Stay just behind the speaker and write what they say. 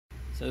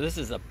So this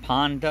is a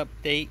pond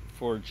update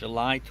for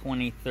July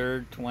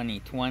 23rd,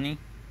 2020.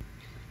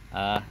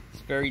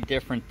 It's very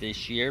different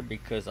this year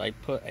because I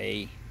put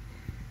a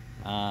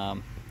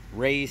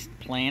raised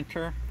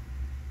planter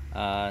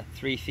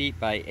 3 feet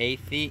by 8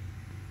 feet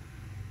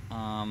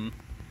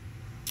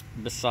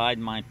beside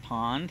my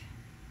pond,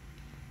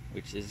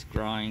 which is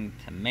growing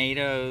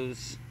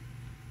tomatoes,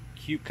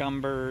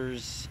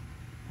 cucumbers,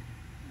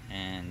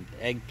 and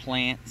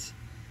eggplants.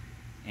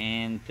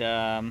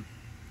 And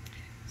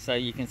so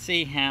you can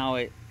see how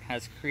it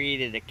has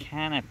created a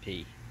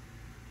canopy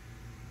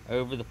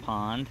over the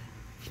pond.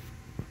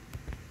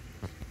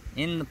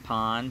 In the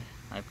pond,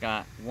 I've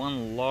got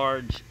one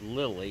large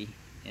lily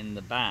in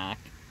the back,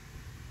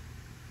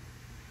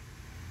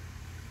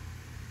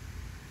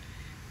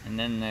 and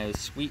then those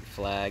sweet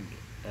flag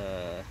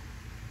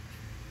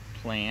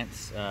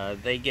plants,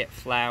 they get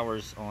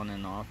flowers on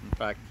and off. In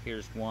fact,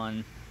 here's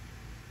one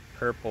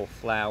purple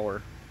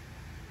flower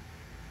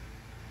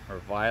or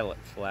violet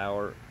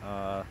flower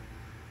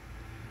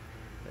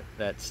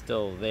that's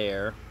still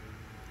there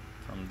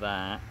from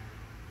that.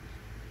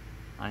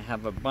 I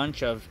have a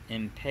bunch of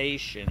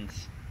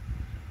impatiens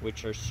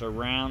which are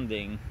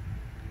surrounding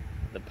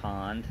the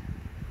pond,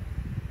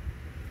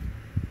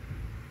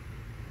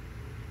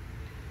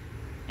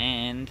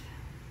 and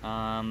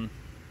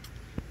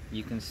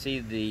you can see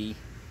the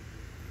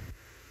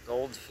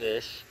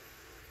goldfish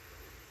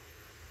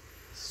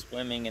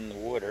swimming in the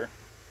water.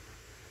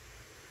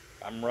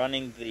 I'm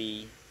running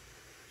the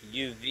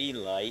UV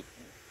light,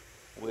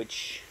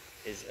 which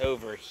is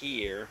over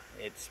here.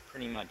 It's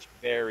pretty much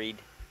buried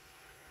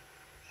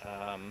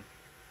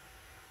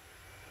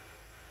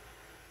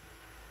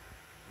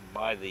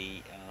by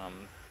the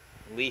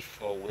leaf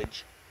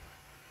foliage.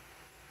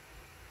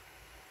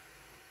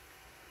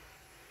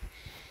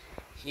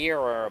 Here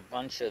are a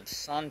bunch of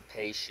sun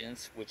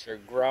patiens which are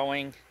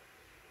growing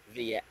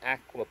via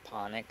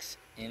aquaponics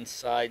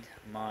inside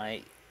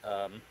my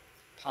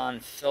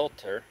pond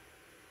filter,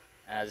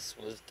 as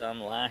was done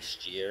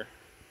last year.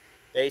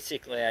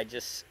 Basically, I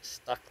just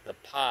stuck the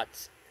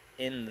pots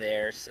in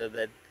there so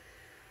that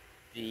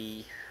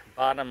the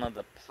bottom of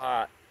the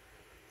pot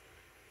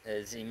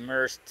is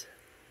immersed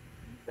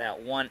about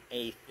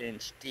 1/8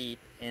 inch deep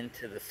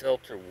into the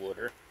filter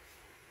water,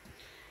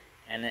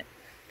 and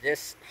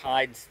this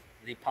hides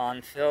the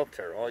pond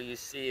filter. All you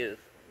see is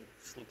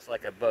this looks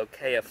like a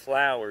bouquet of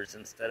flowers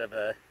instead of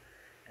an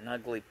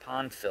ugly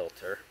pond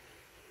filter.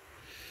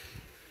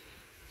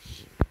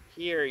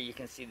 Here you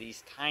can see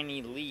these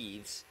tiny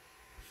leaves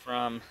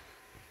from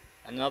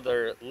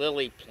another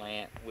lily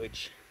plant,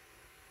 which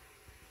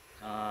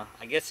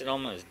I guess it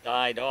almost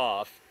died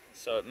off,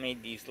 so it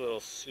made these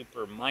little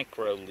super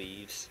micro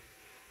leaves,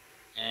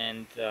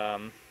 and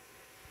they're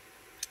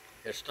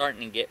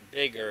starting to get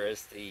bigger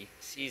as the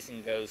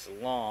season goes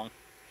along.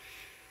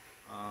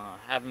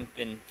 Haven't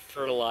been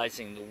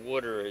fertilizing the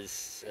water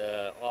as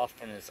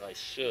often as I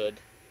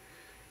should,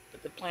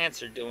 but the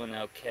plants are doing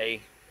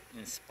okay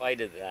in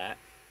spite of that.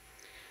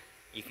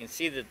 You can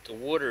see that the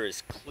water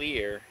is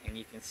clear, and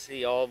you can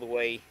see all the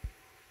way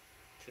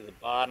to the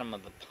bottom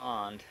of the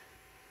pond.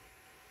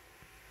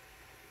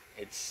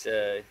 It's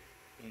you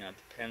know,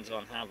 it depends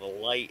on how the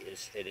light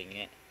is hitting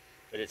it,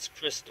 but it's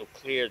crystal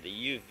clear. The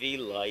UV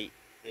light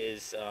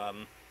is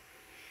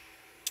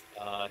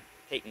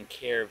taking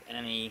care of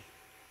any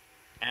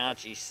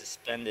algae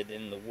suspended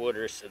in the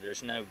water, so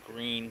there's no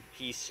green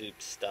pea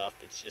soup stuff.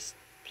 It's just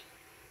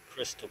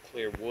crystal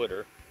clear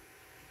water.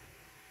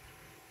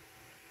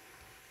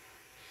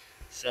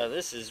 So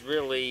this is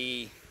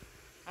really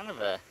kind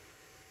of a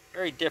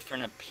very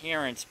different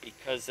appearance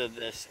because of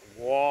this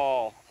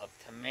wall of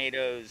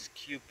tomatoes,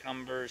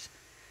 cucumbers.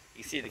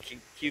 You see the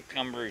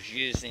cucumbers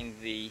using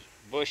the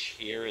bush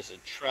here as a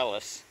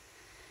trellis.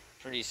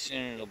 Pretty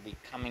soon it'll be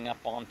coming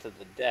up onto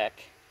the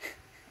deck.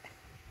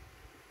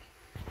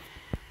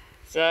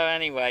 So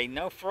anyway,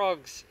 no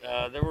frogs.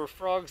 There were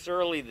frogs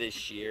early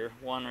this year,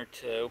 1 or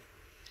 2,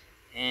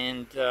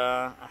 and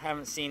I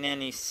haven't seen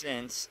any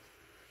since.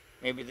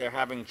 Maybe they're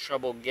having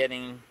trouble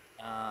getting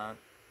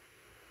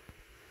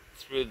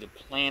through the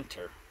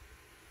planter,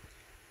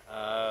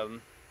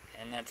 and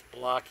that's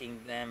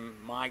blocking them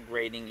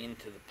migrating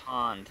into the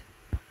pond.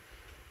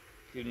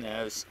 Who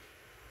knows?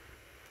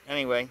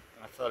 Anyway,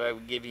 I thought I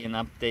would give you an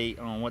update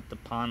on what the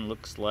pond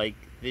looks like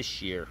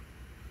this year.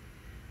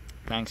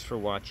 Thanks for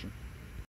watching.